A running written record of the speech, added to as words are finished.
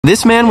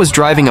This man was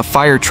driving a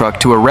fire truck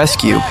to a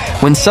rescue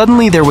when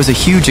suddenly there was a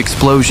huge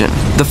explosion.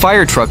 The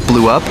fire truck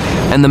blew up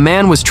and the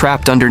man was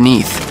trapped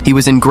underneath. He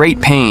was in great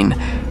pain,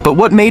 but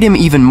what made him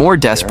even more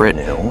desperate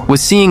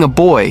was seeing a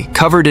boy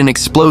covered in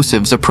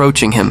explosives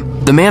approaching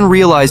him. The man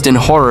realized in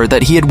horror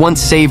that he had once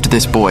saved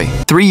this boy.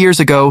 3 years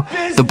ago,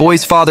 the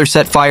boy's father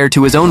set fire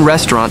to his own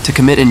restaurant to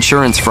commit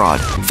insurance fraud.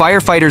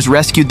 Firefighters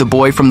rescued the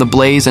boy from the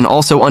blaze and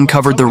also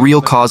uncovered the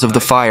real cause of the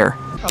fire.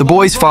 The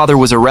boy's father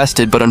was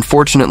arrested but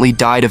unfortunately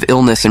died of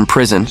illness in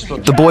prison.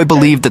 The boy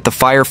believed that the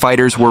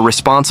firefighters were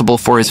responsible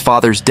for his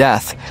father's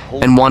death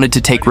and wanted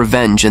to take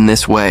revenge in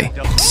this way.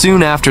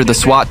 Soon after, the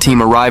SWAT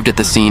team arrived at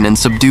the scene and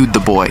subdued the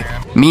boy.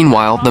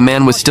 Meanwhile, the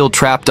man was still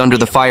trapped under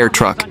the fire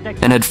truck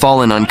and had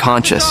fallen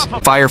unconscious.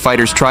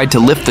 Firefighters tried to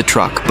lift the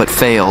truck but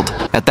failed.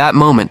 At that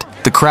moment,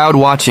 the crowd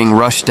watching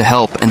rushed to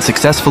help and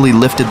successfully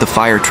lifted the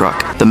fire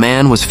truck. The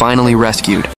man was finally rescued.